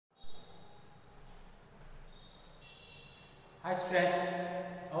Hi students,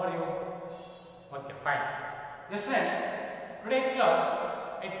 how are you? Okay, fine. Yes students, today class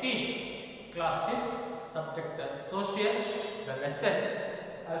I teach class 5 subject social, the lesson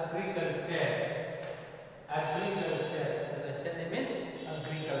agriculture. Agriculture. The lesson name is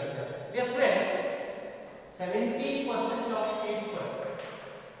agriculture. Yes students, 70% of people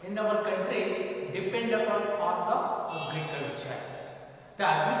in our country depend upon the agriculture. The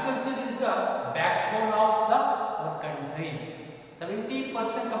agriculture is the backbone of our country. 70%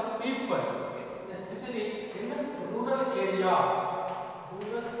 of people, especially in the rural area,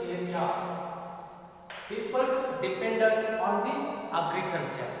 people dependent on the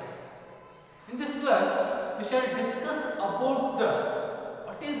agriculture. In this class, we shall discuss about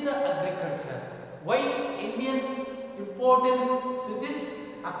what is the agriculture, why Indians importance to this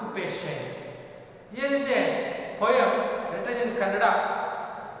occupation. Here is a poem written in Kannada.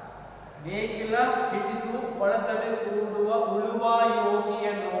 ನೇಗಿಲ ಹಿಡಿದು ಹೊಲದಲ್ಲಿ ಕೂಡುವ ಉಳುವ ಯೋಗಿಯ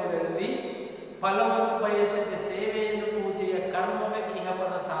ನೋಡಲ್ಲಿ ಫಲವನ್ನು ಬಯಸದೆ ಸೇವೆಯನ್ನು ಪೂಜೆಯ ಕರ್ಮವೇ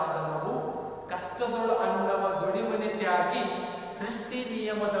ಇಹಪರ ಸಾಧನವು ಕಷ್ಟದೊಳು ಅನ್ನವ ದುಡಿಮನೆ ತ್ಯಾಗಿ ಸೃಷ್ಟಿ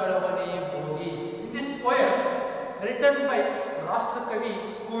ನಿಯಮದಳವನೇ ಬೋಧಿ. In this poem written by ರಾಷ್ಟ್ರಕವಿ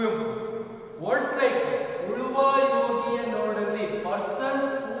ಕುವೆಂಪು, words like ಉಳುವ ಯೋಗಿಯ ನೋಡಲ್ಲಿ, persons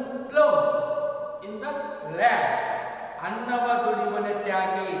who plows in the land, ಅನ್ನವ ದುಡಿಮನೆ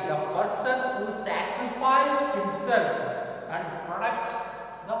Tyagi, the person who sacrificed himself and products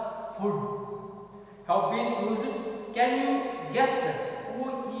the food, have been used. Can you guess who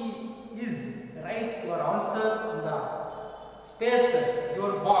he is? Write your answer in the space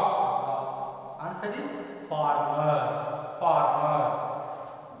your box. The answer is farmer.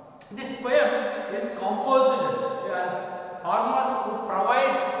 This poem is composed farmers who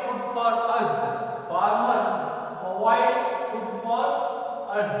provide food for us. Farmers provide food for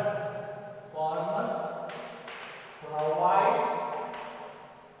us. Farmers provide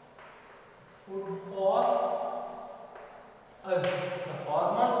food for us. The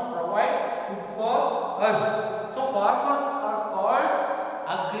farmers provide food for us. So farmers are called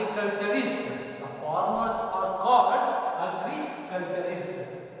agriculturists. The farmers are called agriculturists.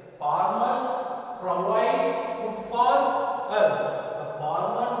 Farmers provide food for us. The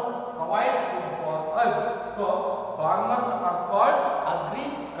farmers provide food for us. So farmers are called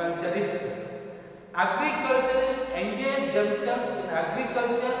agriculturists. Agriculturists engage themselves in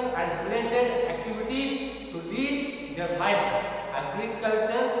agriculture and related activities to lead their life.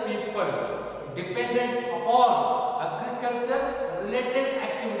 Agriculture people dependent upon agriculture related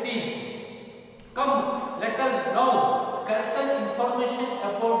activities. Come, let us know certain information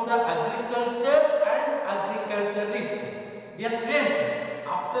about the agriculture and agriculturalist. Dear students,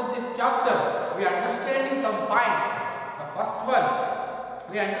 after this chapter, we are understanding some points. The first one,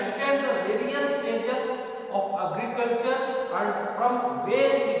 we understand the various stages of agriculture and from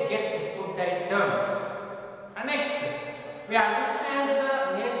where we get the food item. And next, we understand the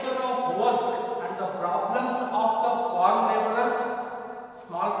nature of work and the problems of the farm laborers,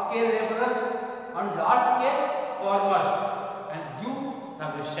 small scale laborers and large scale farmers, and give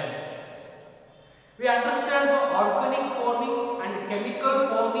solutions. We understand the organic farming and chemical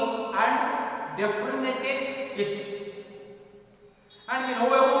farming and differentiate it. And we know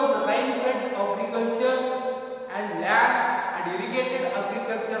about the rain-fed agriculture and land and irrigated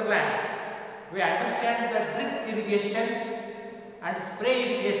agriculture land. We understand the drip irrigation and spray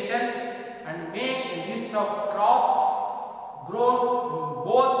irrigation and make a list of crops grown in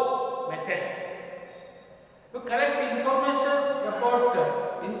both methods. We collect information about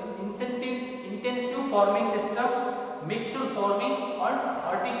intensive farming system, mixed farming and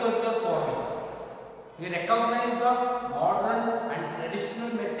horticulture farming. We recognize the modern and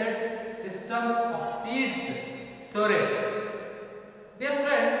traditional methods, systems of seeds storage. Dear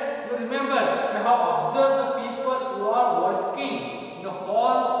friends, you remember we have observed the people who are working in the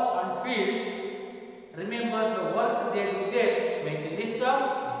farms and fields. Remember the work they do there, make a list of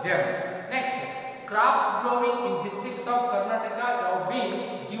them. Next, crops growing in districts of Karnataka have been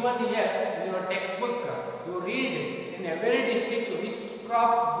given here in your textbook. You read in every district which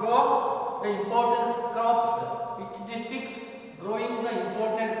crops grow, the important crops, which districts growing the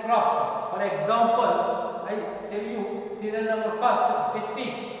important crops. For example, I tell you serial number first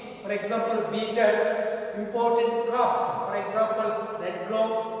district. For example, Bidar, important crops. For example, red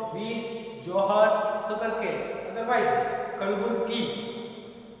ground, wheat, jowar, sugarcane. Otherwise, Kalburgi,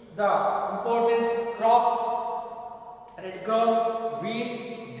 the important crops, red ground,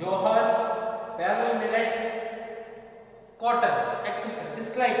 wheat, jowar, parallel millet, cotton, etc.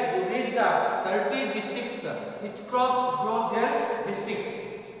 This like you read the 30 districts, which crops grow their districts.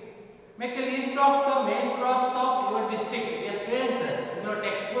 Make a list of the main crops of your district. Yes, students, in your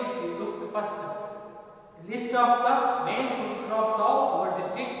textbook you look first list of the main food crops of our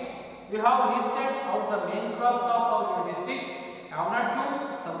district. We have listed out the main crops of our district. I have not given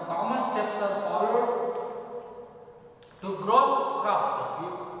some common steps are followed to grow crops.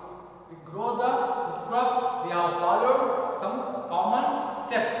 We grow the food crops. We have followed some common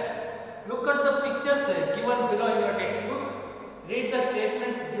steps. Look at the pictures given below in your textbook. Read the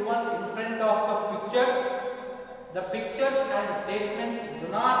statements given in front of the pictures. The pictures and statements do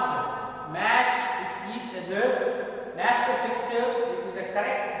not match with each other. Match the picture with the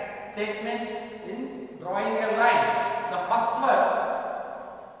correct statements in drawing a line. The first one,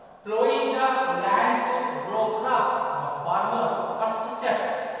 plowing the land to grow crops. The farmer first steps.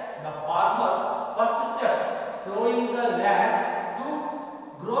 The farmer first step, plowing the land to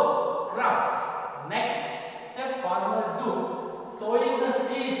grow crops. Next step farmer do, sowing the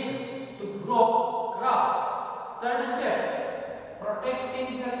seeds to grow crops. Third step, protecting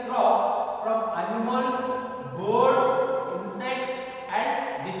the crops from animals, birds, insects and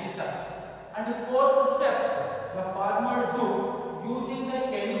diseases. And the fourth steps, the farmer do, using the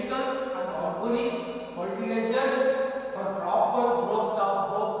chemicals and organic fertilizers for proper growth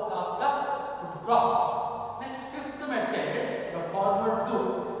of the food crops. Next, fifth method, the farmer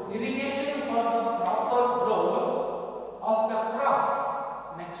do, irrigation for the proper growth of the crops.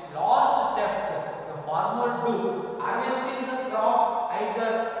 Next, last step, the farmer do, harvesting the crop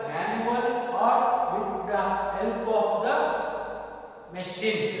either manual or with the help of the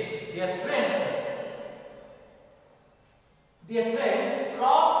machines. Dear friends,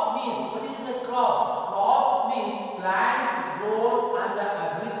 crops means, what is the crops? Crops means plants grown on the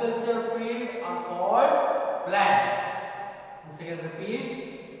agriculture field are called plants. Once again repeat,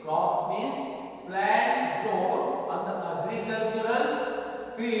 crops means plants grown on the agricultural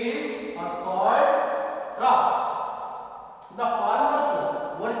field are called crops. The farmers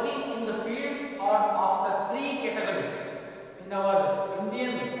working in the fields are of the three categories. In our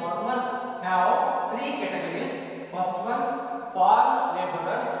Indian farmers have three categories. First one, farm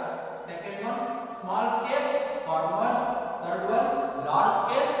laborers. Second one, small scale farmers. Third one, large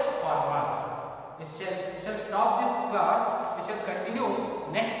scale farmers. We shall stop this class. We shall continue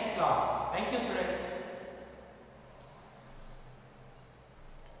next class. Thank you, students.